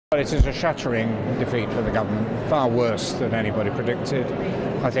It is a shattering defeat for the government, far worse than anybody predicted.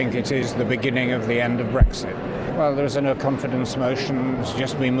 I think it is the beginning of the end of Brexit. Well, there is a no confidence motion. It's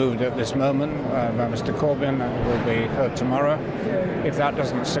just been moved at this moment by Mr Corbyn. That will be heard tomorrow. If that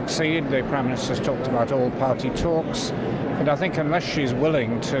doesn't succeed, the Prime Minister's talked about all-party talks. But I think unless she's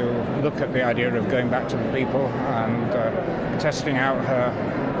willing to look at the idea of going back to the people and testing out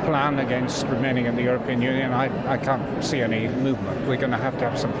her plan against remaining in the European Union, I can't see any movement. We're going to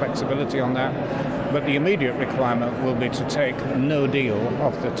have some flexibility on that. But the immediate requirement will be to take no deal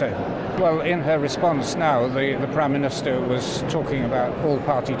off the table. Well, in her response now, the Prime Minister was talking about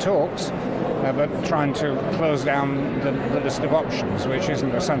all-party talks, but trying to close down the list of options, which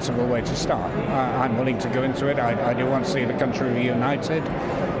isn't a sensible way to start. I'm willing to go into it. I do want to see the country reunited.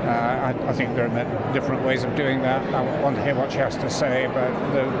 I think there are different ways of doing that. I want to hear what she has to say, but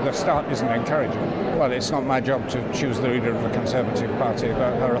the start isn't encouraging. Well, it's not my job to choose the leader of the Conservative Party,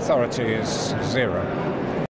 but her authority is zero.